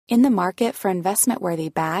In the market for investment-worthy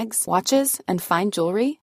bags, watches, and fine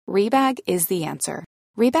jewelry, Rebag is the answer.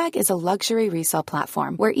 Rebag is a luxury resale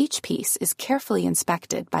platform where each piece is carefully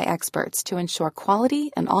inspected by experts to ensure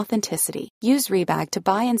quality and authenticity. Use Rebag to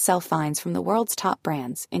buy and sell finds from the world's top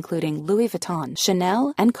brands, including Louis Vuitton,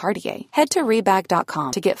 Chanel, and Cartier. Head to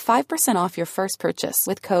Rebag.com to get 5% off your first purchase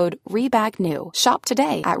with code REBAGNEW. Shop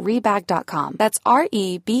today at Rebag.com. That's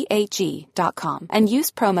REBAG.com. And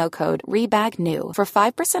use promo code REBAGNEW for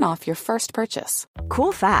 5% off your first purchase.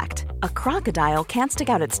 Cool fact, a crocodile can't stick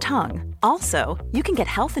out its tongue. Also, you can get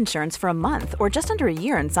health insurance for a month or just under a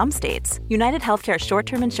year in some states. United Healthcare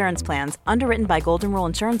short-term insurance plans, underwritten by Golden Rule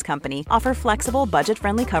Insurance Company, offer flexible,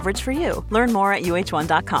 budget-friendly coverage for you. Learn more at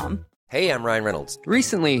UH1.com. Hey, I'm Ryan Reynolds.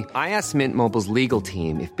 Recently, I asked Mint Mobile's legal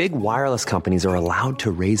team if big wireless companies are allowed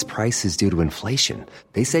to raise prices due to inflation.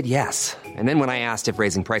 They said yes. And then when I asked if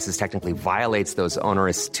raising prices technically violates those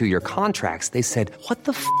onerous two-year contracts, they said, "What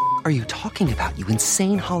the f*** are you talking about, you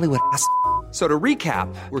insane Hollywood ass?" So to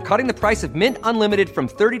recap, we're cutting the price of Mint Unlimited from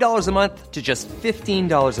 $30 a month to just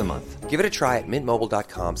 $15 a month. Give it a try at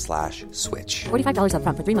mintmobile.com/switch. $45 up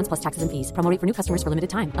front for 3 months plus taxes and fees. Promo rate for new customers for limited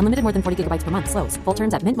time. Unlimited more than 40 gigabytes per month. Slows full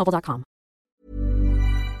terms at mintmobile.com.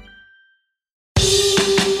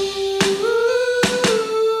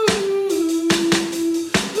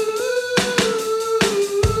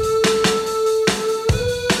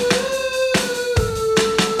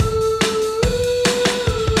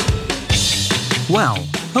 Well,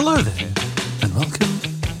 hello there, and welcome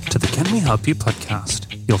to the Can We Help You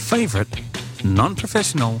podcast, your favourite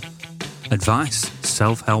non-professional advice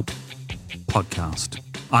self-help podcast.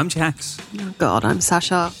 I'm Jax. Oh God, I'm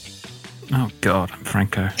Sasha. Oh God, I'm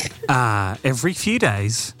Franco. Every few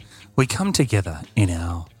days, we come together in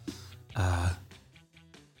our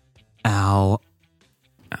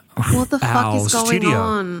What the fuck is going studio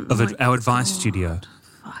on? our advice studio,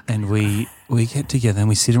 and we get together and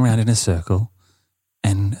we sit around in a circle.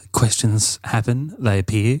 And questions happen, they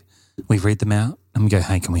appear, we read them out, and we go,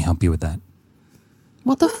 hey, can we help you with that?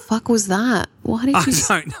 What the fuck was that? Why did you?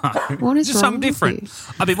 I don't know. What is just wrong something with different. you?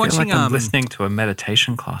 I've been watching. Like I'm listening to a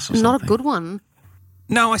meditation class or something. Not a good one.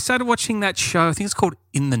 No, I started watching that show. I think it's called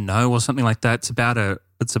In the Know or something like that. It's about a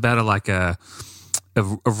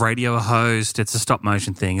radio host. It's a stop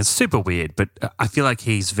motion thing. It's super weird, but I feel like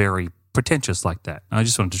he's very pretentious like that. I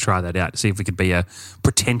just wanted to try that out to see if we could be a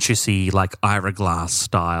pretentious-y, like Ira Glass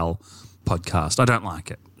style podcast. I don't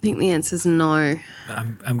like it. I think the answer's no.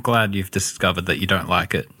 I'm glad you've discovered that you don't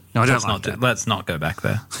like it. No, I don't like it. Let's not go back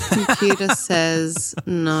there. Computer says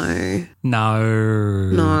no.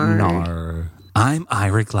 No. I'm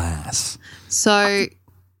Ira Glass. So,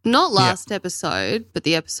 not last episode, but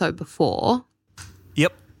the episode before,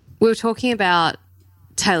 Yep. we were talking about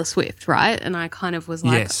Taylor Swift, right? And I kind of was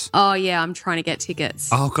like, Yes. oh yeah, I'm trying to get tickets.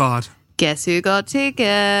 Oh, God. Guess who got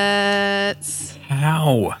tickets?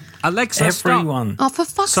 How? Alexa, Everyone. Oh, for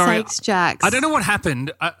fuck's Sorry, sakes, Jax. I don't know what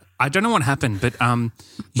happened. I don't know what happened, but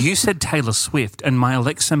you said Taylor Swift, and my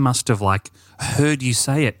Alexa must have heard you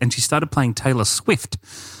say it, and she started playing Taylor Swift,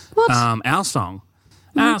 What? our song.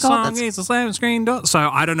 my Our God, song that's- is a slam screen dot. So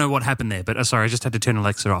I don't know what happened there, but sorry, I just had to turn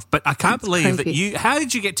Alexa off. But I can't believe that creepy. you. How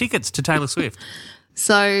did you get tickets to Taylor Swift?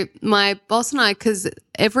 So my boss and I, because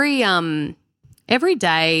every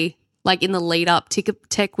day, like in the lead up, Ticket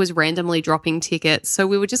Tech was randomly dropping tickets. So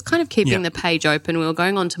we were just kind of keeping the page open. We were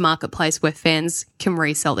going on to Marketplace where fans can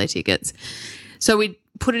resell their tickets. So we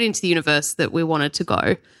put it into the universe that we wanted to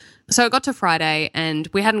go. So it got to Friday and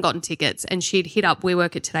we hadn't gotten tickets, and she'd hit up, we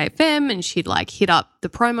work at Today FM, and she'd hit up the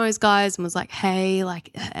promos guys and was like, hey,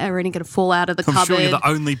 are any going to fall out of the I'm cupboard? sure you're the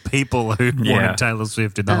only people who wanted Taylor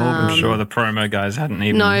Swift in the whole I'm room. sure the promo guys hadn't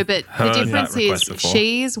even No, but heard the difference that is request before.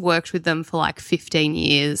 she's worked with them for 15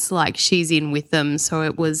 years. She's in with them. So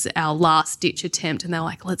it was our last ditch attempt, and they're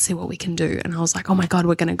like, let's see what we can do. And I was like, oh my God,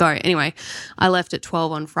 we're going to go. Anyway, I left at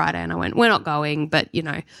 12 on Friday and I went, we're not going, but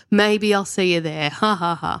maybe I'll see you there. Ha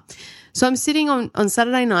ha ha. So I'm sitting on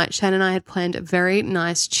Saturday night. Shannon and I had planned a very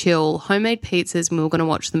nice, chill, homemade pizzas, and we were going to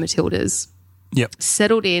watch the Matildas. Yep.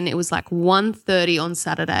 Settled in. It was 1:30 on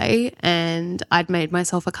Saturday, and I'd made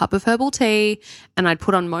myself a cup of herbal tea, and I'd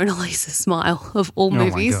put on Mona Lisa Smile of all my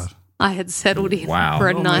movies. God. I had settled in Wow, for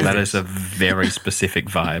a nice, that is a very specific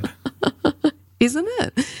vibe. isn't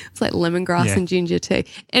it? It's like lemongrass Yeah. and ginger tea.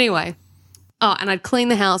 Anyway, and I'd clean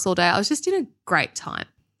the house all day. I was just in a great time.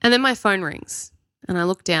 And then my phone rings, and I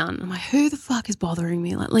look down. I'm like, who the fuck is bothering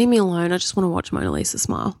me? Leave me alone. I just want to watch Mona Lisa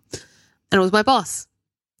Smile. And it was my boss.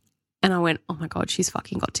 And I went, oh my God, she's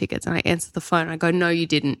fucking got tickets. And I answered the phone. I go, no, you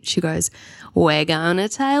didn't. She goes, we're going to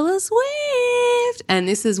Taylor Swift. arrived, and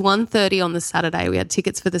this is 1:30 on the Saturday. We had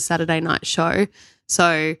tickets for the Saturday night show.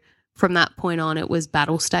 So from that point on, it was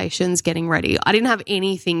battle stations, getting ready. I didn't have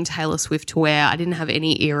anything Taylor Swift to wear. I didn't have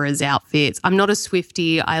any eras outfits. I'm not a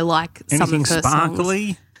Swiftie. I like some Anything of her sparkly?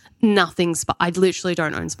 songs. Nothing. I literally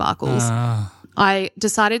don't own sparkles. I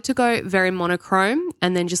decided to go very monochrome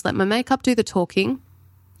and then just let my makeup do the talking.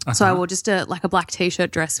 So I wore just a black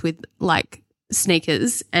T-shirt dress with like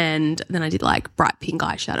sneakers, and then I did like bright pink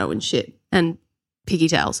eyeshadow and shit and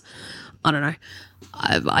pigtails. I don't know.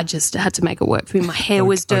 I just had to make it work for me. My hair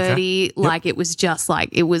was dirty. Okay. Like it was just like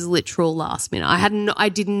it was literal last minute. I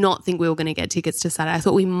did not think we were going to get tickets to Saturday. I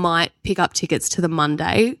thought we might pick up tickets to the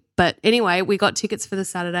Monday. But anyway, we got tickets for the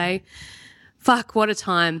Saturday. Fuck, what a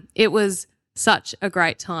time. It was such a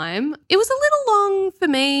great time. It was a little long for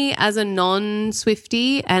me as a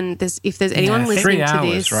non-Swiftie, and if there's anyone listening 3 to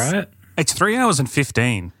hours, this. right? It's 3 hours and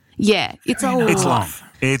 15. Yeah, it's a lot. It's long.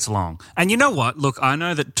 It's long. And you know what? Look, I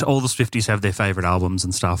know that all the Swifties have their favourite albums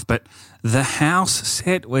and stuff, but the house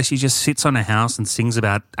set where she just sits on a house and sings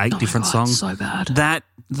about 8 different God, songs. so bad. That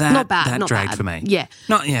Not bad, That not dragged bad. for me. Yeah.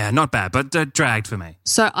 Not bad, but dragged for me.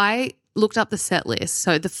 So I looked up the set list.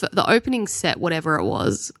 So the opening set, whatever it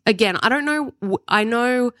was, again, I don't know. I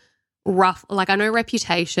know I know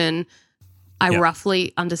Reputation. I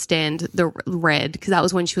roughly understand the Red because that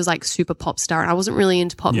was when she was like super pop star, and I wasn't really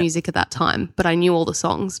into pop music at that time, but I knew all the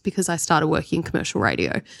songs because I started working in commercial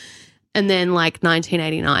radio. And then like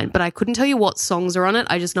 1989, but I couldn't tell you what songs are on it.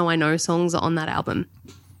 I just know I know songs are on that album.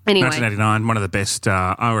 Anyway. 1989, one of the best,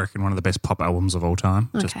 I reckon one of the best pop albums of all time.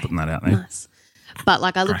 Just putting that out there. Nice. But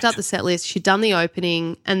like I looked up the set list, she'd done the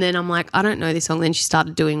opening, and then I'm like, I don't know this song. Then she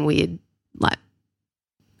started doing weird like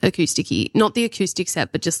acoustic-y, not the acoustic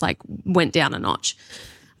set, but just like went down a notch.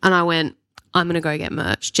 And I went, I'm going to go get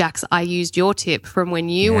merch. Jax, I used your tip from when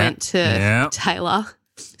you went to Taylor.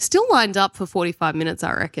 Still lined up for 45 minutes,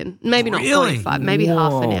 I reckon. Maybe not 45, maybe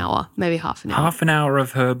half an hour. Half an hour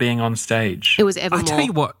of her being on stage. It was Evermore. I tell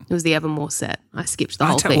you what. It was the Evermore set. I skipped the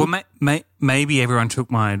whole thing. Well, maybe everyone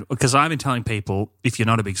took mine, because I've been telling people, if you're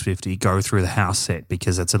not a big Swiftie, go through the house set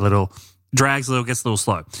because it's a little, gets a little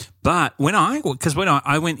slow. But when I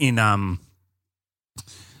went in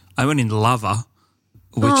Lover,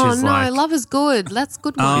 which is like, Lover's good. That's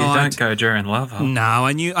good one. You don't go during Lover. No,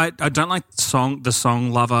 I knew I don't like the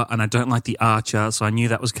song Lover, and I don't like the Archer, so I knew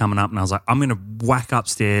that was coming up, and I was like, I'm going to whack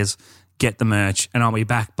upstairs, get the merch, and I'll be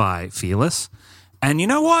back by Fearless. And you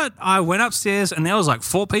know what? I went upstairs, and there was like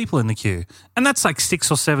 4 people in the queue, and that's like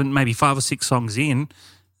 6 or 7, maybe 5 or 6 songs in.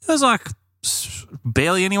 There was like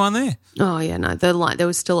barely anyone there. Oh, yeah, no, the line, there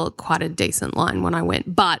was still quite a decent line when I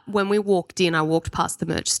went. But when we walked in, I walked past the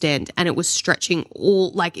merch stand, and it was stretching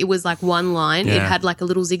it was like one line. Yeah. It had like a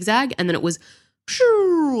little zigzag, and then it was,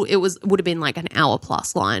 would have been like an hour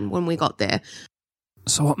plus line when we got there.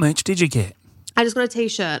 So what merch did you get? I just got a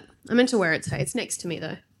T-shirt. I meant to wear it today. It's next to me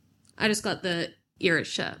though. I just got the Eras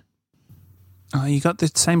shirt. Oh, you got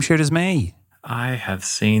the same shirt as me. I have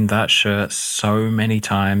seen that shirt so many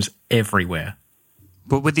times everywhere.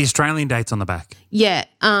 But with the Australian dates on the back. Yeah,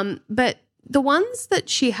 but the ones that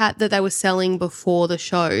she had that they were selling before the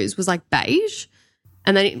shows was like beige,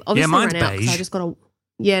 and then obviously mine's ran out because I beige. just got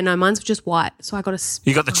mine's just white. So I got a.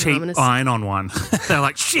 You got the cheap iron-on one. They're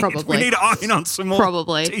like, shit, Probably. we need to iron on some more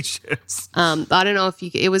Probably. T-shirts. I don't know if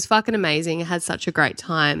it was fucking amazing. I had such a great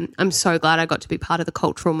time. I'm so glad I got to be part of the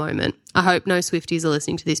cultural moment. I hope no Swifties are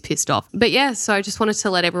listening to this pissed off. But yeah, so I just wanted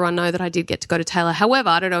to let everyone know that I did get to go to Taylor. However,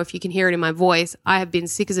 I don't know if you can hear it in my voice. I have been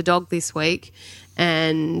sick as a dog this week,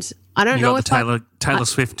 and I don't know You if got the Taylor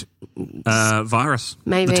Swift virus.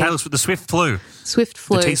 Maybe. The Swift flu. Swift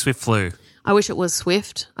flu. The T-Swift flu. I wish it was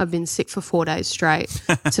Swift. I've been sick for 4 days straight.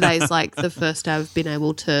 Today's like the first day I've been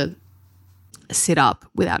able to sit up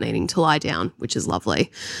without needing to lie down, which is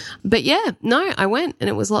lovely. But yeah, no, I went and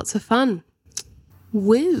it was lots of fun.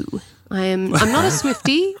 Woo. I'm not a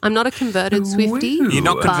Swiftie. I'm not a converted Swiftie. You're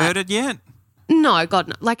not but- converted yet? No, God,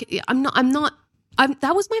 no. Like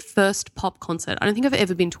that was my first pop concert. I don't think I've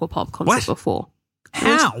ever been to a pop concert What? before.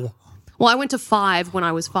 How? Well, I went to 5 when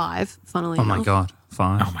I was 5, funnily Oh, enough. my God.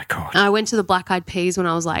 Fine. Oh, my God. I went to the Black Eyed Peas when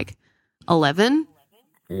I was like 11.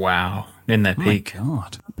 Wow. In their peak.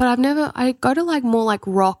 God. But I go to like more like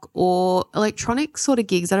rock or electronic sort of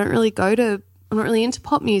gigs. I'm not really into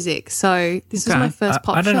pop music. So this is my first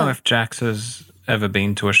pop show. I don't know if Jax has ever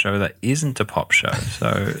been to a show that isn't a pop show.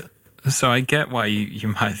 So I get why you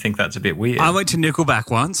might think that's a bit weird. I went to Nickelback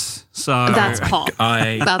once. So That's pop.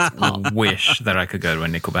 That's pop. wish that I could go to a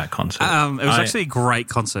Nickelback concert. it was actually a great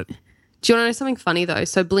concert. Do you want to know something funny though?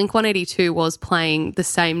 So Blink-182 was playing the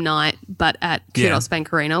same night, but at Kudos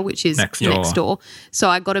Bank Arena, which is Next door. So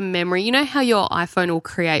I got a memory. You know how your iPhone will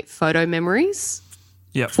create photo memories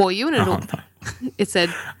for you? And it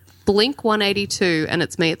said Blink 182 and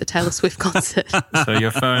it's me at the Taylor Swift concert. So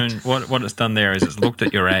your phone, what it's done there is it's looked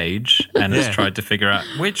at your age and it's tried to figure out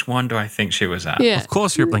which one do I think she was at. Yeah. Of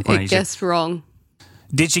course you're at Blink 182. It guessed wrong.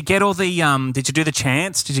 Did you get all the did you do the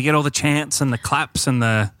chants? Did you get all the chants and the claps and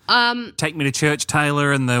the Take Me to Church,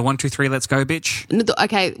 Taylor, and the 1, 2, 3, Let's Go, bitch?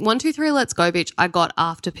 Okay, 1, 2, 3, Let's Go, bitch. I got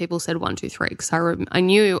after people said 1, 2, 3 because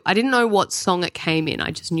I didn't know what song it came in.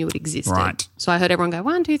 I just knew it existed. Right. So I heard everyone go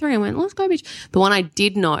 1, 2, 3. I went, let's go, bitch. The one I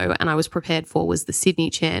did know and I was prepared for was the Sydney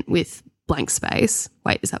chant with blank space.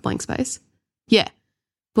 Wait, is that blank space? Yeah.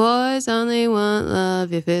 Boys only want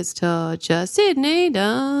love if it's torture. Sydney,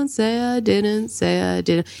 don't say I didn't, say I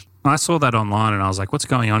didn't. I saw that online and I was like, what's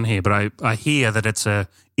going on here? But I hear that it's a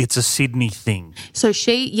Sydney thing. So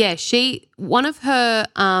one of her,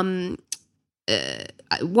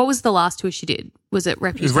 what was the last tour she did? Was it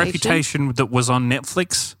Reputation? Reputation that was on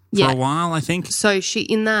Netflix for a while, I think. So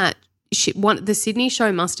the Sydney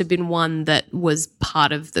show must have been one that was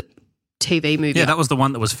part of the TV movie. Yeah, that was the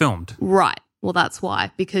one that was filmed. Right. Well, that's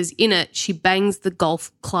why, because in it she bangs the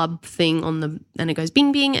golf club thing and it goes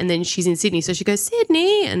bing bing, and then she's in Sydney, so she goes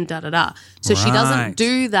Sydney and da da da. So she doesn't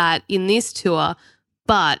do that in this tour,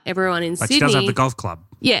 but everyone in Sydney. She does have the golf club.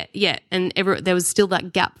 Yeah, and there was still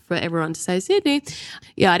that gap for everyone to say Sydney.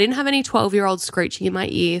 Yeah, I didn't have any 12-year-olds screeching in my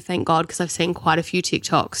ear, thank God, because I've seen quite a few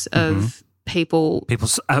TikToks of people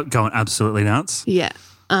going absolutely nuts. Yeah,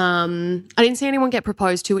 I didn't see anyone get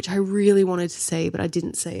proposed to, which I really wanted to see, but I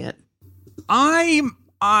didn't see it. I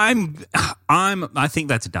think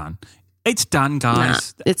that's done. It's done,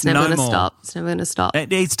 guys. Nah, it's never no going to more. stop. It's never going to stop.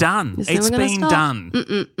 It's done. It's been done.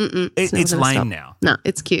 It's lame now. No,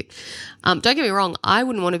 it's cute. Don't get me wrong. I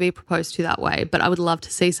wouldn't want to be proposed to that way, but I would love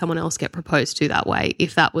to see someone else get proposed to that way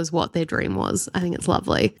if that was what their dream was. I think it's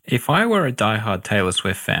lovely. If I were a diehard Taylor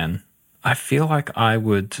Swift fan, I feel like I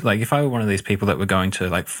would, like if I were one of these people that were going to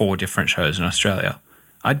like 4 different shows in Australia,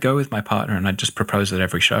 I'd go with my partner and I'd just propose at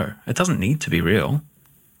every show. It doesn't need to be real.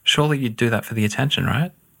 Surely you'd do that for the attention,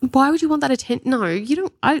 right? Why would you want that attention? No, you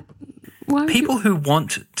don't. People who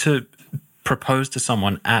want to propose to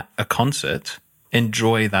someone at a concert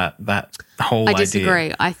enjoy that whole idea. I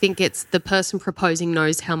disagree. I think it's the person proposing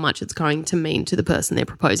knows how much it's going to mean to the person they're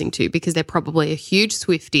proposing to, because they're probably a huge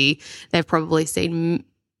Swiftie. They've probably seen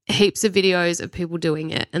heaps of videos of people doing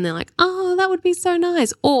it and they're like, oh, that would be so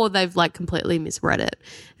nice. Or they've like completely misread it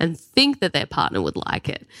and think that their partner would like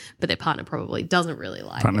it, but their partner probably doesn't really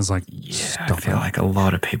like Partner's it. like, I feel like a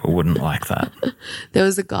lot of people wouldn't like that. There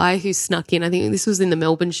was a guy who snuck in. I think this was in the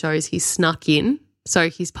Melbourne shows. He snuck in. So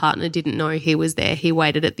his partner didn't know he was there. He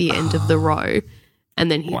waited at the end of the row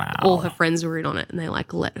and then all her friends were in on it and they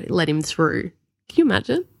like let him through. Can you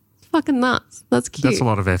imagine? Fucking nuts. That's cute. That's a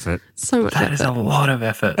lot of effort. So much effort. That is a lot of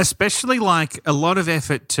effort. Especially like a lot of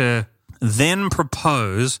effort to then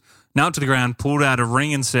propose, knelt to the ground, pulled out a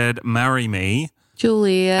ring and said, marry me.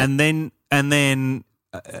 Julia. And then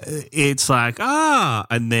it's like,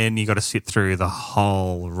 and then you got to sit through the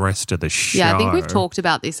whole rest of the show. Yeah, I think we've talked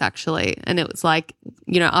about this actually. And it was like,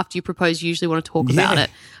 after you propose, you usually want to talk about it.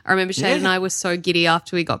 I remember Shane and I were so giddy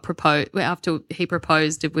after he he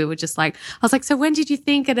proposed. We were just like, I was like, so when did you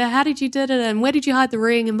think it? How did you do it? And where did you hide the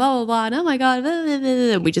ring? And blah, blah, blah. And oh my God. Blah, blah,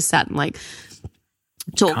 blah. And we just sat and like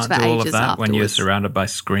talked Can't for do all ages of that afterwards. when you're surrounded by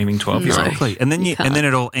screaming 12-year-olds. Exactly. And then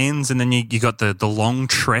it all ends and then you got the long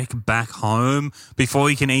trek back home before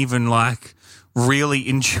you can even like really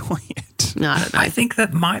enjoy it. No, I don't know. I think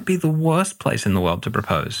that might be the worst place in the world to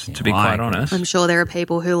propose, to be quite honest. I'm sure there are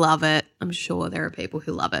people who love it.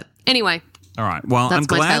 Anyway. All right. Well, That's I'm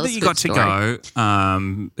my glad Taylor that you got Swift to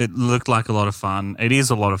go. It looked like a lot of fun. It is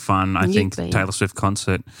a lot of fun, I think, been. Taylor Swift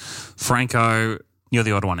concert. Franco, you're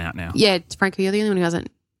the odd one out now. Yeah, Franco, you're the only one who hasn't.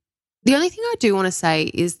 The only thing I do want to say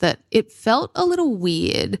is that it felt a little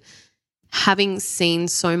weird having seen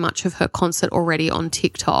so much of her concert already on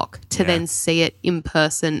TikTok to then see it in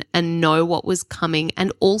person and know what was coming,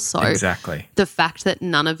 and also the fact that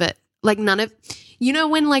none of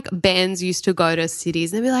when like bands used to go to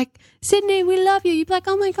cities and they'd be like, Sydney, we love you. You'd be like,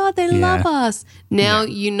 oh my God, they love us. Now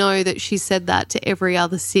you know that she said that to every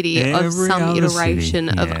other city of some iteration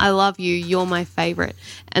of I love you, you're my favorite.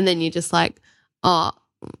 And then you're just like, oh.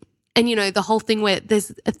 And, the whole thing where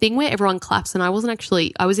there's a thing where everyone claps, and I was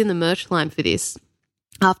in the merch line for this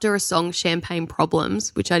after a song, Champagne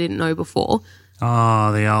Problems, which I didn't know before.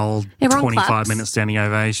 Oh, the old everyone 25-minute standing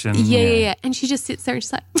ovation. Yeah. And she just sits there and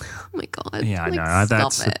she's like, oh, my God. Yeah, I like, know.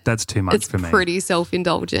 That's too much for me. It's pretty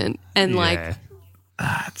self-indulgent. And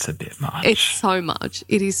That's a bit much. It's so much.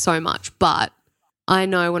 It is so much. But I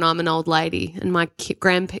know when I'm an old lady and my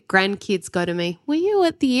grandkids go to me, were you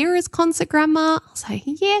at the Eras concert, Grandma? I'll say,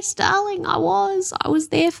 yes, darling, I was. I was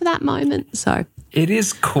there for that moment. So it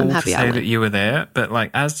is cool to happy I say went. that you were there, but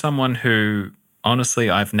like as someone who honestly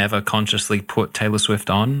I've never consciously put Taylor Swift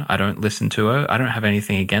on, I don't listen to her, I don't have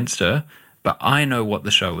anything against her, but I know what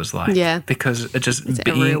the show was like. Yeah. Because it just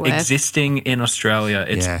everywhere. existing in Australia,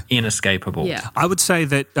 it's inescapable. Yeah. I would say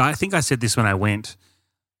that I think I said this when I went.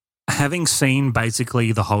 Having seen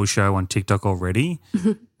basically the whole show on TikTok already,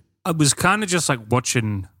 I was kind of just like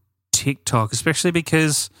watching TikTok, especially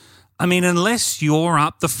because, I mean, unless you're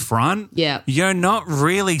up the front, you're not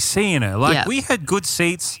really seeing her. Like we had good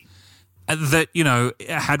seats that, you know,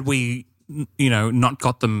 had we, you know, not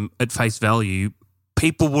got them at face value,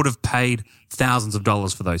 people would have paid thousands of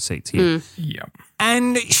dollars for those seats here. Yeah.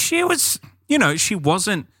 And she was, you know, she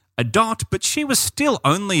wasn't a dot, but she was still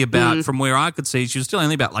only about, from where I could see, she was still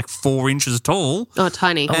only about like 4 inches tall. Oh,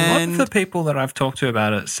 tiny. A lot of the people that I've talked to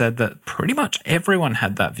about it said that pretty much everyone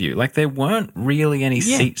had that view. Like there weren't really any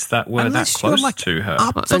seats that were Unless that close you're, like, to her.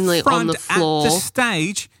 Up the Only front on the floor. at the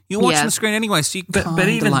stage, you're watching the screen anyway, so you But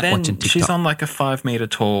even like then, watching TikTok. she's on like a 5 meter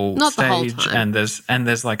tall Not the whole stage, time. and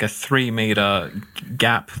there's like a 3 meter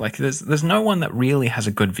gap. Like there's no one that really has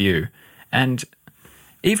a good view, and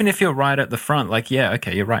even if you're right at the front, like, yeah,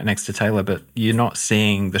 okay, you're right next to Taylor, but you're not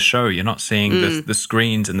seeing the show. You're not seeing the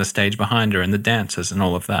screens and the stage behind her and the dancers and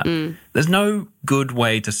all of that. There's no good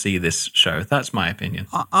way to see this show. That's my opinion.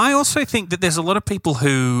 I also think that there's a lot of people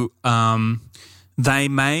who they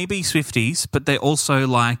may be Swifties, but they're also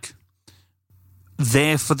like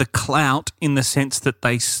there for the clout in the sense that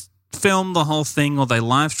they film the whole thing or they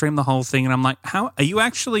live stream the whole thing, and I'm like, how are you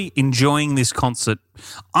actually enjoying this concert?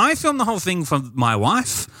 I filmed the whole thing for my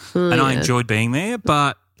wife and I enjoyed being there,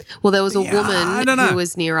 but Well, there was a I don't woman know. who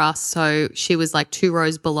was near us, so she was like 2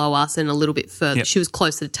 rows below us and a little bit further. Yep. She was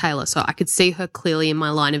closer to Taylor, so I could see her clearly in my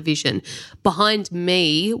line of vision. Behind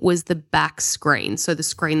me was the back screen, so the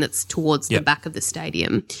screen that's towards the back of the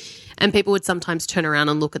stadium. And people would sometimes turn around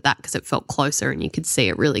and look at that because it felt closer and you could see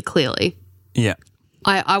it really clearly. yeah.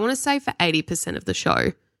 I want to say for 80% of the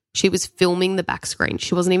show, she was filming the back screen.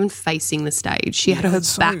 She wasn't even facing the stage. She had her that's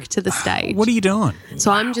so- back to the stage. What are you doing? So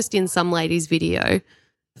I'm just in some lady's video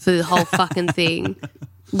for the whole fucking thing,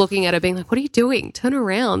 looking at her being like, what are you doing? Turn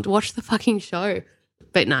around, watch the fucking show.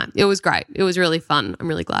 But no, it was great. It was really fun. I'm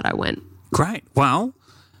really glad I went. Great. Well,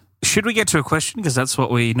 should we get to a question? Because that's what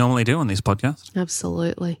we normally do on this podcast.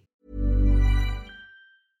 Absolutely.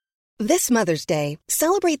 This Mother's Day,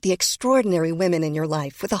 celebrate the extraordinary women in your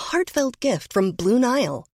life with a heartfelt gift from Blue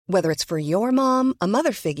Nile. Whether it's for your mom, a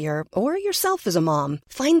mother figure, or yourself as a mom,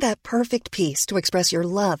 find that perfect piece to express your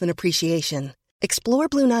love and appreciation. Explore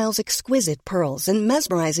Blue Nile's exquisite pearls and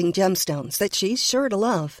mesmerizing gemstones that she's sure to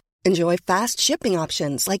love. Enjoy fast shipping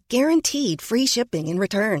options like guaranteed free shipping and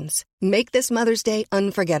returns. Make this Mother's Day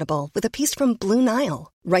unforgettable with a piece from Blue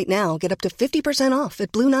Nile. Right now, get up to 50% off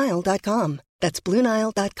at BlueNile.com. That's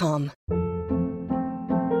BlueNile.com.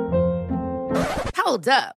 Hold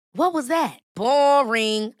up. What was that?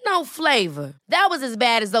 Boring. No flavor. That was as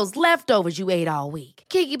bad as those leftovers you ate all week.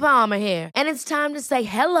 Keke Palmer here, and it's time to say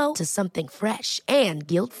hello to something fresh and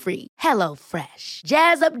guilt-free. Hello Fresh.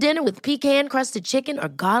 Jazz up dinner with pecan-crusted chicken or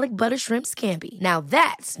garlic butter shrimp scampi. Now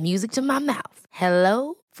that's music to my mouth.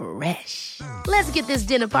 Hello Fresh. Let's get this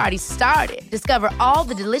dinner party started. Discover all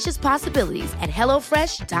the delicious possibilities at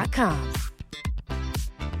HelloFresh.com.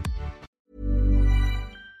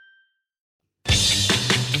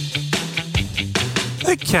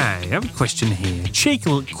 Okay, I have a question here. Cheeky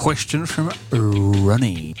little question from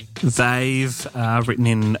Ronnie. They've written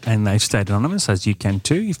in and they've stayed anonymous, as you can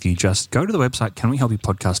too, if you just go to the website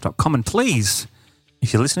canwehelpyoupodcast.com, and please,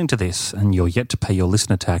 if you're listening to this and you're yet to pay your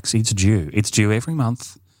listener tax, it's due. It's due every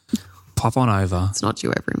month. Pop on over. It's not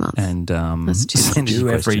due every month. And That's too send us Do your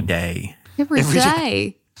every question. day. Every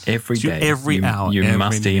day. Every Do day. every hour, You every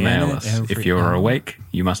must email minute, us. If every you're hour. awake,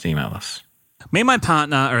 you must email us. Me and my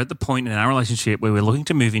partner are at the point in our relationship where we're looking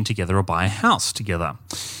to move in together or buy a house together.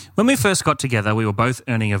 When we first got together, we were both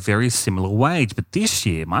earning a very similar wage, but this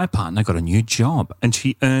year my partner got a new job and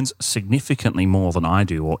she earns significantly more than I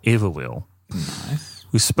do or ever will. Nice.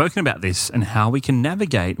 We've spoken about this and how we can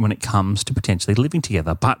navigate when it comes to potentially living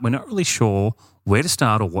together, but we're not really sure where to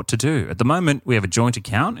start or what to do. At the moment, we have a joint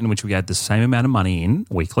account in which we add the same amount of money in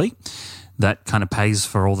weekly. That kind of pays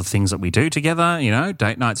for all the things that we do together, you know,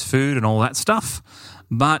 date nights, food and all that stuff.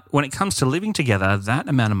 But when it comes to living together, that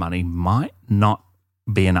amount of money might not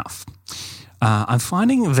be enough. I'm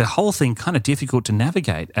finding the whole thing kind of difficult to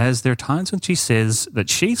navigate, as there are times when she says that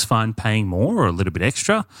she's fine paying more or a little bit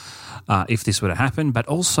extra if this were to happen, but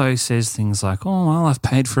also says things like, oh, well, I've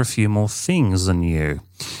paid for a few more things than you.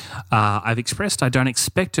 I've expressed I don't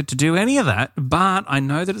expect her to do any of that, but I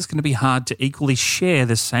know that it's going to be hard to equally share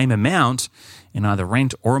the same amount in either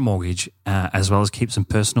rent or a mortgage, as well as keep some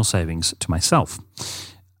personal savings to myself.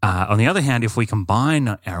 On the other hand, if we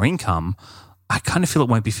combine our income, I kind of feel it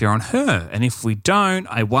won't be fair on her. And if we don't,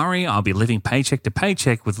 I worry I'll be living paycheck to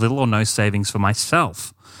paycheck with little or no savings for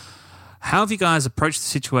myself. How have you guys approached the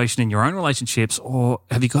situation in your own relationships, or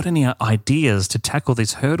have you got any ideas to tackle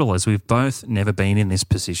this hurdle, as we've both never been in this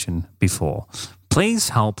position before? Please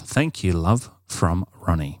help. Thank you, love, from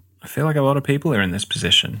Ronnie. I feel like a lot of people are in this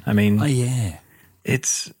position. I mean, oh, yeah.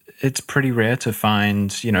 It's pretty rare to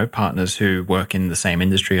find, partners who work in the same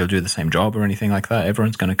industry or do the same job or anything like that.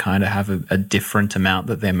 Everyone's going to kind of have a different amount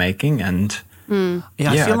that they're making. And I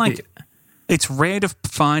feel like it's rare to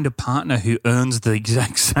find a partner who earns the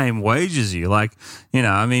exact same wage as you. Like,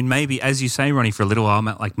 maybe, as you say, Ronnie, for a little while,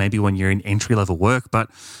 like maybe when you're in entry-level work,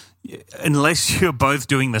 but unless you're both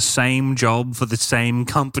doing the same job for the same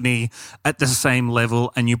company at the same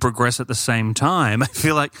level and you progress at the same time, I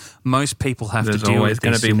feel like most people have to deal with this. There's always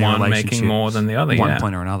going to be one making more than the other. One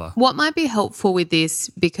point or another. What might be helpful with this,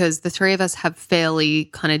 because the three of us have fairly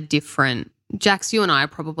kind of different – Jax, you and I are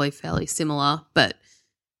probably fairly similar, but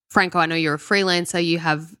Franco, I know you're a freelancer. You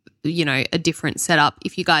have – a different setup.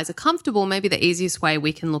 If you guys are comfortable, maybe the easiest way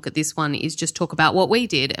we can look at this one is just talk about what we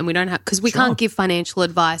did, and we don't have, because we can't give financial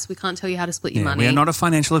advice. We can't tell you how to split your money. We are not a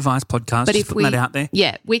financial advice podcast, but just putting that out there.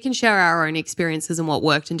 Yeah, we can share our own experiences and what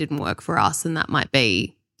worked and didn't work for us, and that might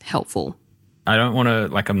be helpful. I don't want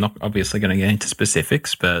to, I'm not obviously going to get into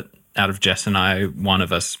specifics, but out of Jess and I, one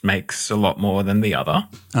of us makes a lot more than the other.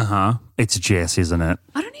 It's Jess, isn't it?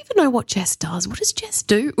 I don't even know what Jess does. What does Jess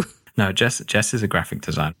do? No, Jess is a graphic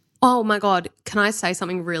designer. Oh, my God. Can I say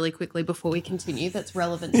something really quickly before we continue that's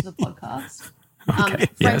relevant to the podcast? Okay,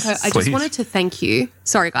 Franco, yes, I just wanted to thank you.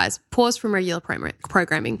 Sorry, guys. Pause from regular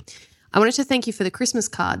programming. I wanted to thank you for the Christmas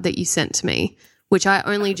card that you sent to me, which I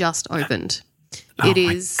only just opened. It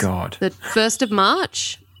is the 1st of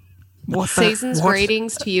March. Season's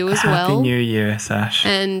greetings to you as well. Happy New Year, Sash.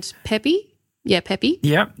 And Peppy. Yeah, Peppy.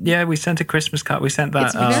 Yep. Yeah, we sent a Christmas card. We sent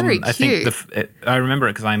that. It's very cute. I think I remember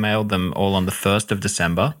it because I mailed them all on the 1st of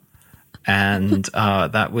December. And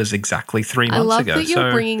that was exactly 3 months ago. I love that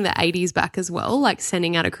you're bringing the 80s back as well, like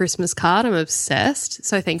sending out a Christmas card. I'm obsessed.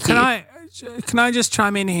 So thank you. Can I just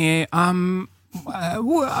chime in here?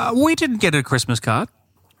 We didn't get a Christmas card.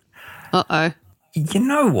 Uh-oh. You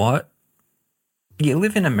know what? You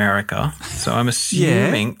live in America, so I'm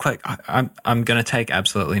assuming I'm going to take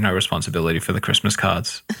absolutely no responsibility for the Christmas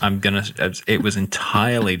cards. It was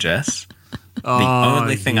entirely Jess. The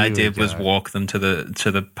only thing I did was walk them to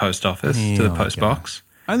the post office, to the post box.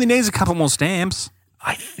 Only needs a couple more stamps.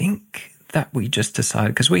 I think that we just decided,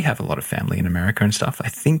 because we have a lot of family in America and stuff, I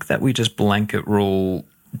think that we just blanket rule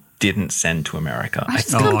didn't send to America. I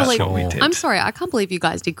just can't believe we did. I'm sorry, I can't believe you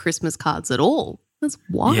guys did Christmas cards at all. That's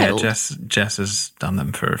wild. Yeah, Jess has done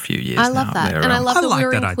them for a few years now. I love that. And I love that we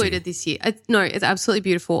were included this year. It's absolutely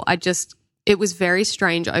beautiful. It was very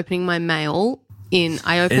strange opening my mail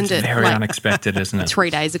I opened it. It's very unexpected, isn't it? 3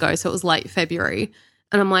 days ago, so it was late February.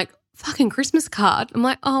 And I'm like, fucking Christmas card. I'm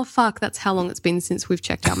like, oh, fuck, that's how long it's been since we've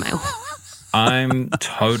checked our mail. I'm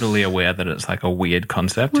totally aware that it's like a weird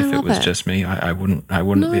concept. If it was just me, I wouldn't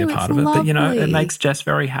be a part of it. Lovely. But, it makes Jess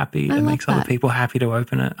very happy. It makes other people happy to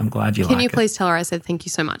open it. I'm glad you like it. Can you please tell her I said thank you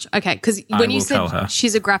so much? Okay, because when you said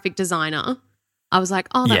she's a graphic designer, I was like,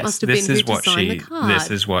 oh, that must have been who designed the card.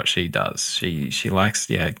 This is what she does. She likes,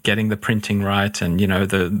 getting the printing right, and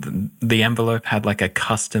the envelope had like a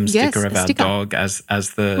custom sticker of our dog as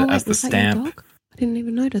the stamp. Dog? I didn't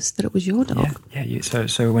even notice that it was your dog. Yeah.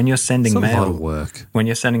 So when you're sending mail, a lot of work. When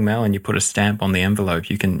you're sending mail and you put a stamp on the envelope,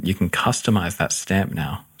 you can customize that stamp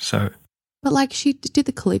now. But like she did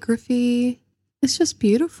the calligraphy. It's just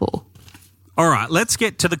beautiful. All right, let's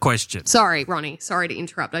get to the question. Sorry, Ronnie. Sorry to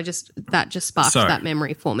interrupt. That just sparked that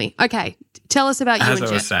memory for me. Okay, tell us about you and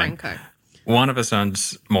Jess Franco. One of us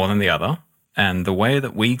earns more than the other, and the way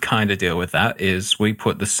that we kind of deal with that is we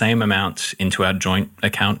put the same amount into our joint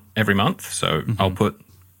account every month. So I'll put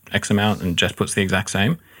X amount and Jess puts the exact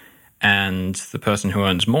same, and the person who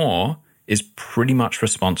earns more is pretty much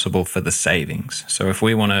responsible for the savings. So if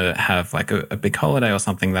we want to have like a big holiday or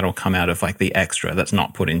something, that'll come out of like the extra that's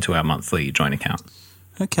not put into our monthly joint account.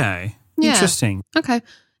 Okay. Yeah. Interesting. Okay.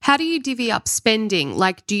 How do you divvy up spending?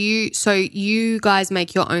 Like, so you guys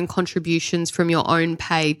make your own contributions from your own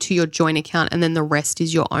pay to your joint account and then the rest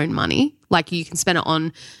is your own money? Like you can spend it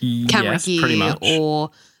on camera gear or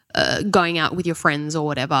going out with your friends or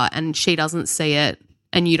whatever, and she doesn't see it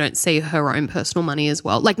and you don't see her own personal money as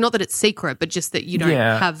well. Like, not that it's secret, but just that you don't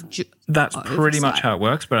have that's pretty much how it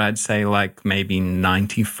works, but I'd say like maybe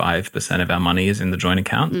 95% of our money is in the joint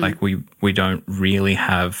account. Like we don't really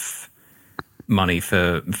have money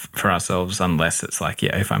for ourselves unless it's like,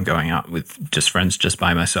 if I'm going out with just friends just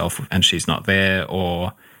by myself and she's not there,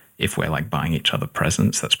 or if we're like buying each other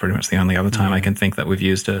presents. That's pretty much the only other time I can think that we've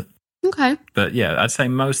used it. Okay. But yeah, I'd say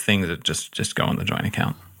most things that just go on the joint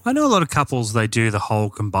account. I know a lot of couples, they do the whole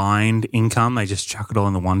combined income. They just chuck it all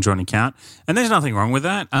in the one joint account. And there's nothing wrong with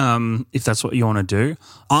that if that's what you want to do.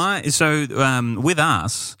 With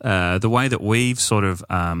us, the way that we've sort of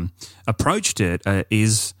approached it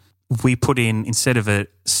is we put in, instead of a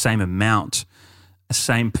same amount, a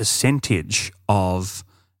same percentage of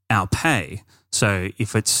our pay. So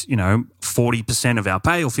if it's, 40% of our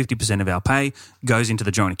pay or 50% of our pay goes into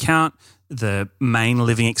the joint account, the main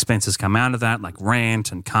living expenses come out of that, like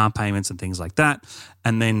rent and car payments and things like that.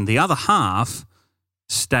 And then the other half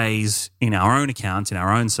stays in our own accounts, in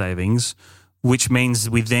our own savings, which means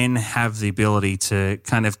we then have the ability to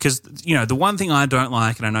kind of, because, the one thing I don't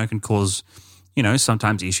like and I know can cause,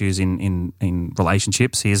 sometimes issues in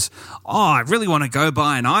relationships is, I really want to go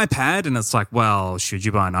buy an iPad. And it's like, well, should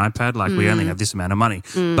you buy an iPad? Like we only have this amount of money.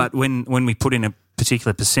 But when we put in a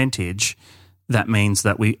particular percentage, that means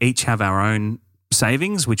that we each have our own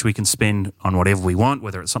savings, which we can spend on whatever we want,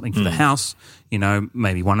 whether it's something for the house,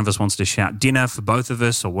 maybe one of us wants to shout dinner for both of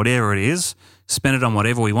us or whatever it is, spend it on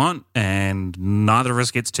whatever we want and neither of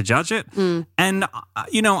us gets to judge it. And,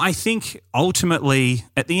 I think ultimately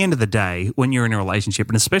at the end of the day, when you're in a relationship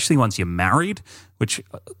and especially once you're married, which,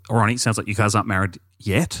 Ronnie, sounds like you guys aren't married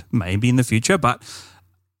yet, maybe in the future, but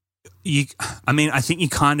I think you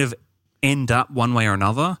kind of end up one way or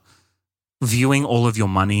another viewing all of your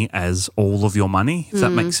money as all of your money, if that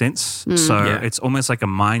makes sense. So it's almost like a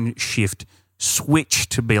mind shift switch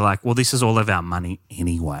to be like, well, this is all of our money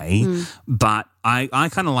anyway. But I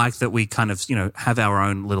kind of like that we kind of, have our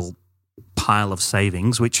own little pile of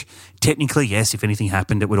savings, which technically, yes, if anything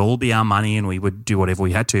happened, it would all be our money and we would do whatever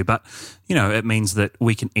we had to. But, it means that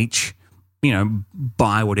we can each,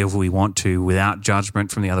 buy whatever we want to without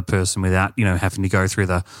judgment from the other person, without, having to go through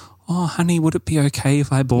the, oh, honey, would it be okay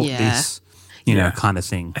if I bought this? Kind of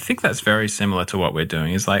thing. I think that's very similar to what we're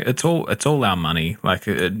doing. Is like it's all our money. Like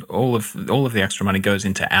all of the extra money goes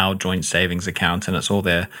into our joint savings account, and it's all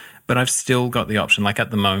there. But I've still got the option. Like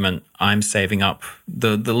at the moment, I'm saving up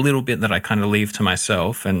the little bit that I kind of leave to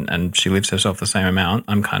myself, and she leaves herself the same amount.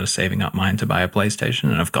 I'm kind of saving up mine to buy a PlayStation,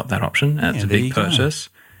 and I've got that option. And it's a big purchase,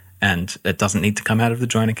 and it doesn't need to come out of the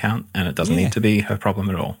joint account, and it doesn't need to be her problem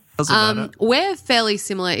at all. We're fairly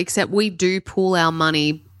similar, except we do pool our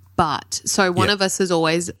money. But so one of us has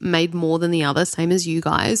always made more than the other, same as you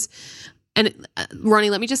guys. And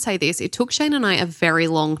Ronnie, let me just say this. It took Shane and I a very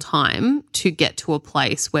long time to get to a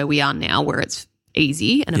place where we are now, where it's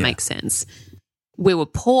easy and it makes sense. We were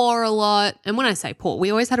poor a lot. And when I say poor,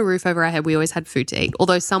 we always had a roof over our head. We always had food to eat.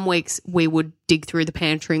 Although some weeks we would dig through the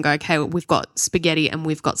pantry and go, okay, we've got spaghetti and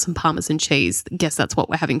we've got some Parmesan cheese. Guess that's what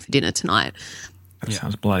we're having for dinner tonight. That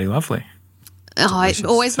sounds bloody lovely. Oh, it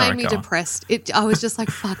always made me depressed. I was just like,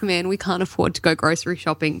 fuck, man, we can't afford to go grocery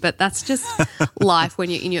shopping. But that's just life when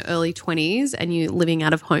you're in your early 20s and you're living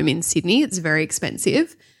out of home in Sydney. It's very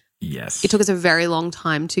expensive. Yes. It took us a very long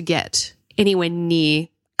time to get anywhere near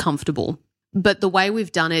comfortable. But the way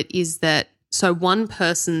we've done it is that, so one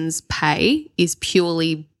person's pay is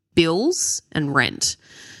purely bills and rent.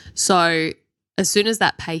 So as soon as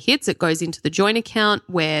that pay hits, it goes into the joint account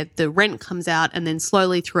where the rent comes out, and then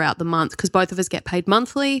slowly throughout the month, because both of us get paid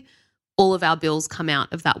monthly, all of our bills come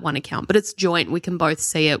out of that one account. But it's joint. We can both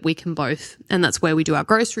see it. And that's where we do our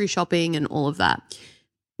grocery shopping and all of that.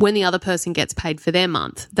 When the other person gets paid for their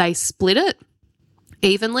month, they split it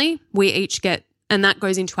evenly. We each get, and that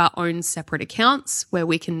goes into our own separate accounts where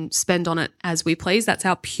we can spend on it as we please. That's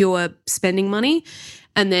our pure spending money.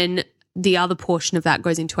 And then the other portion of that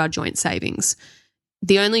goes into our joint savings.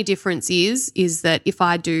 The only difference is that if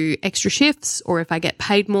I do extra shifts or if I get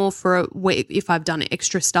paid more if I've done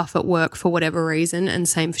extra stuff at work for whatever reason, and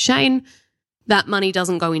same for Shane, that money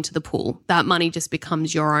doesn't go into the pool. That money just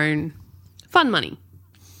becomes your own fun money.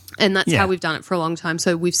 And that's how we've done it for a long time.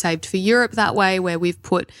 So we've saved for Europe that way, where we've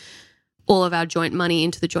put all of our joint money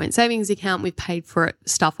into the joint savings account. We've paid for it,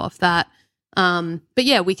 stuff off that.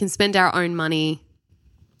 But we can spend our own money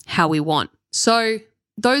how we want. So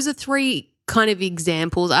those are three kind of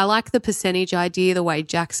examples. I like the percentage idea, the way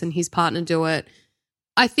Jax and his partner do it.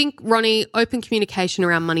 I think, Ronnie, open communication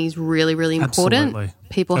around money is really, really important. Absolutely.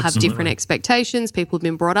 People have different expectations. People have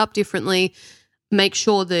been brought up differently. Make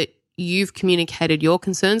sure that you've communicated your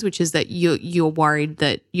concerns, which is that you're worried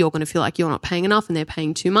that you're going to feel like you're not paying enough and they're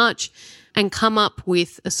paying too much, and come up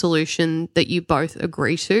with a solution that you both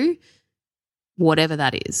agree to, whatever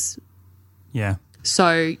that is. Yeah.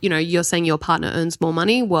 So, you're saying your partner earns more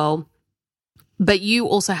money. Well, but you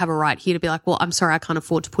also have a right here to be like, well, I'm sorry, I can't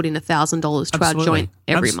afford to put in $1,000 to our joint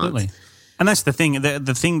every month. And that's the thing.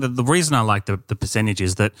 The reason I like the percentage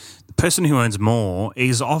is that the person who earns more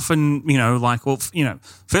is often,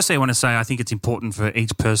 firstly I want to say I think it's important for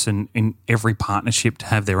each person in every partnership to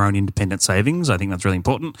have their own independent savings. I think that's really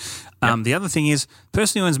important. Yep. The other thing is, the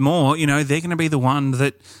person who earns more, they're going to be the one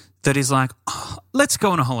that is like, oh, let's go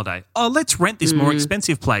on a holiday. Oh, let's rent this more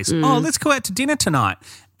expensive place. Oh, let's go out to dinner tonight.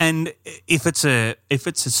 And if it's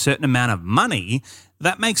a certain amount of money,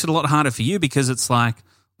 that makes it a lot harder for you, because it's like,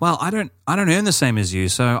 well, I don't earn the same as you,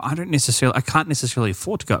 so I can't necessarily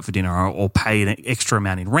afford to go out for dinner or pay an extra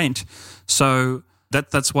amount in rent. So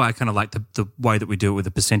that's why I kind of like the way that we do it with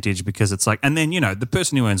the percentage, because it's like, and then the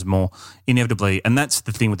person who earns more inevitably, and that's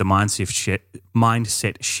the thing with the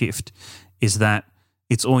mindset shift, is that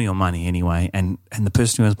it's all your money anyway, and the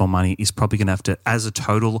person who earns more money is probably going to have to, as a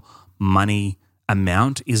total money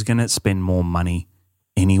amount, is going to spend more money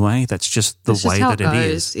anyway. That's just the way that it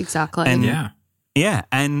is. Exactly. And yeah,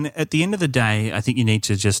 and at the end of the day, I think you need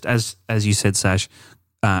to just, as you said, Sash,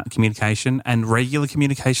 communication and regular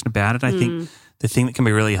communication about it. I think the thing that can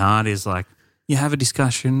be really hard is like, you have a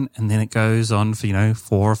discussion and then it goes on for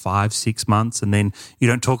 4 or 5, 6 months, and then you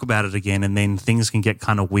don't talk about it again, and then things can get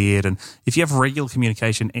kind of weird. And if you have regular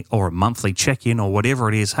communication or a monthly check-in or whatever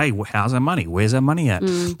it is, hey, how's our money? Where's our money at?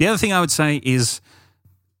 The other thing I would say is,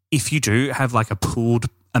 if you do have like a pooled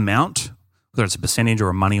amount, whether it's a percentage or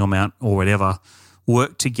a money amount or whatever,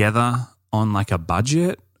 work together on like a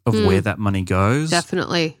budget of where that money goes.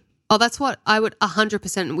 Definitely. Oh, that's what I would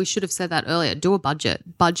 100%. We should have said that earlier. Do a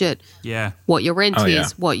budget. Yeah. What your rent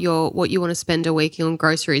is, what you want to spend a week on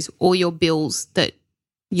groceries, all your bills that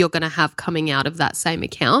you're going to have coming out of that same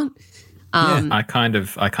account. I kind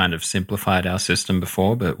of simplified our system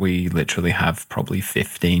before, but we literally have probably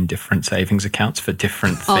 15 different savings accounts for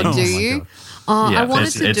different things. Oh, do you? Oh, yeah, I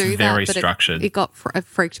wanted to do that, very but structured. It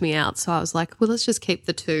freaked me out. So I was like, well, let's just keep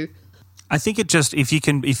the 2. I think it just, if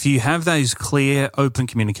you have those clear, open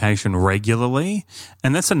communication regularly,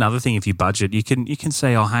 and that's another thing. If you budget, you can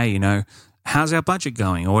say, oh, hey, how's our budget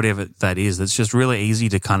going, or whatever that is. That's just really easy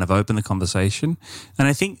to kind of open the conversation. And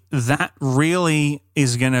I think that really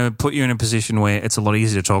is going to put you in a position where it's a lot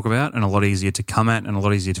easier to talk about and a lot easier to come at and a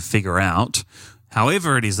lot easier to figure out,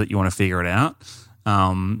 however it is that you want to figure it out.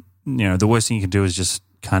 The worst thing you can do is just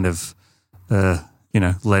kind of,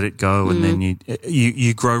 let it go, and then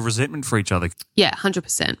you grow resentment for each other. Yeah,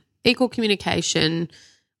 100%. Equal communication.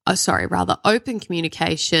 Open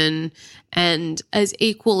communication, and as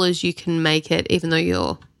equal as you can make it, even though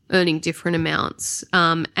you're earning different amounts,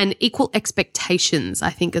 and equal expectations,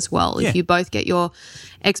 I think, as well. Yeah. If you both get your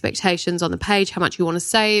expectations on the page, how much you want to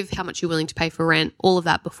save, how much you're willing to pay for rent, all of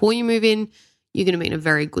that before you move in, you're going to be in a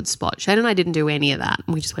very good spot. Shane and I didn't do any of that.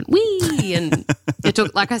 We just went, wee, and it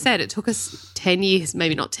took, like I said, it took us 10 years,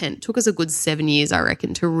 maybe not 10, it took us a good 7 years, I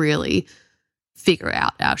reckon, to really figure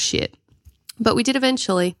out our shit. But we did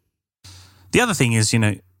eventually. The other thing is,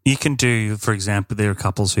 you can do, for example, there are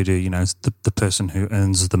couples who do, the person who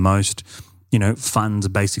earns the most, funds,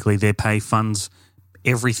 basically their pay funds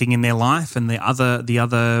everything in their life, and the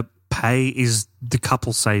other pay is the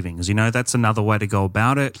couple savings. That's another way to go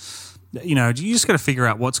about it. You just got to figure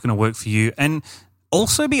out what's going to work for you, and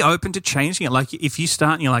also be open to changing it. Like if you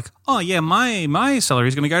start and you're like, oh yeah, my salary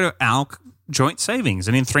is going to go to our joint savings,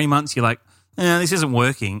 and in 3 months you're like, this isn't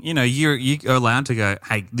working. You're allowed to go,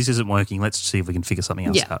 hey, this isn't working. Let's see if we can figure something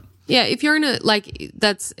else out. Yeah, if you're in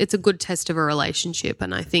it's a good test of a relationship,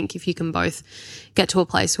 and I think if you can both get to a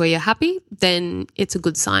place where you're happy, then it's a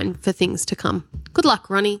good sign for things to come. Good luck,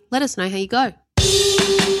 Ronnie. Let us know how you go.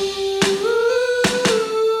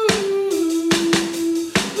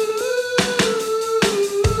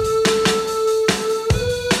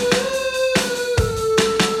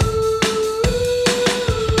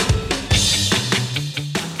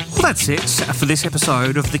 That's it for this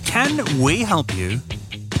episode of the Can We Help You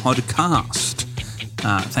podcast.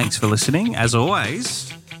 Thanks for listening. As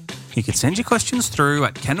always, you can send your questions through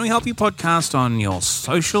at Can We Help You Podcast on your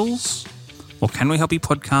socials or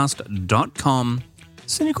canwehelpyoupodcast.com.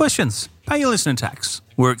 Send your questions. Pay your listener tax.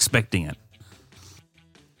 We're expecting it.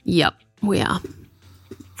 Yep, we are.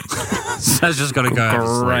 Saz just got to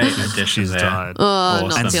go. Great addition She's there. tired. Oh,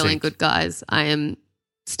 Awesome. not feeling good, guys. I am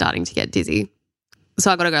starting to get dizzy.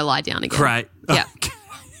 So I got to go lie down again. Great. Yeah.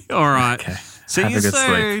 All right. Okay. See Have you a good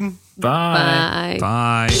soon. sleep. Bye.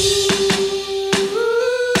 Bye. Bye.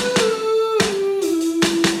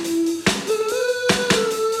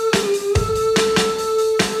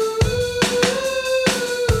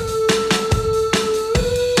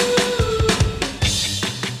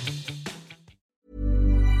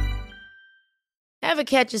 Ever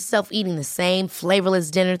catch yourself eating the same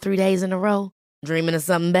flavorless dinner 3 days in a row? Dreaming of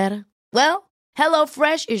something better? Well,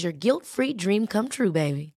 HelloFresh is your guilt-free dream come true,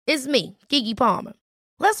 baby. It's me, Keke Palmer.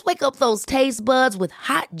 Let's wake up those taste buds with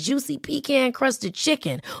hot, juicy pecan-crusted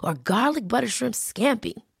chicken or garlic butter shrimp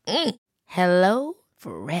scampi. Hello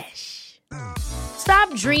Fresh.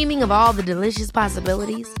 Stop dreaming of all the delicious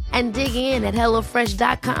possibilities and dig in at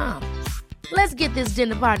HelloFresh.com. Let's get this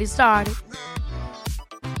dinner party started.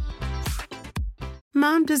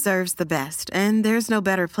 Mom deserves the best, and there's no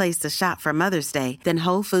better place to shop for Mother's Day than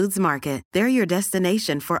Whole Foods Market. They're your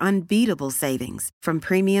destination for unbeatable savings, from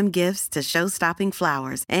premium gifts to show-stopping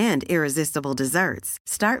flowers and irresistible desserts.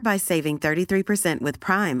 Start by saving 33% with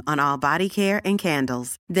Prime on all body care and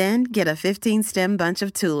candles. Then get a 15-stem bunch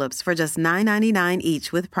of tulips for just $9.99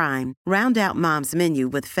 each with Prime. Round out Mom's menu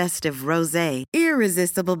with festive rosé,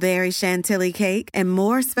 irresistible berry chantilly cake, and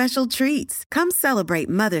more special treats. Come celebrate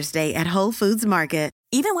Mother's Day at Whole Foods Market.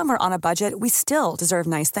 Even when we're on a budget, we still deserve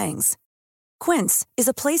nice things. Quince is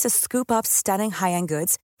a place to scoop up stunning high-end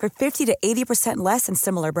goods for 50 to 80% less than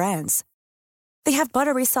similar brands. They have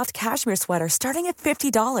buttery soft cashmere sweaters starting at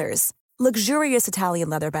 $50, luxurious Italian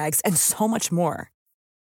leather bags, and so much more.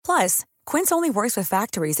 Plus, Quince only works with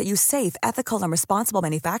factories that use safe, ethical, and responsible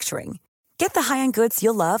manufacturing. Get the high-end goods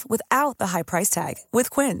you'll love without the high price tag with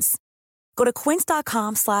Quince. Go to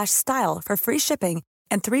quince.com/style for free shipping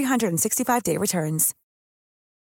and 365-day returns.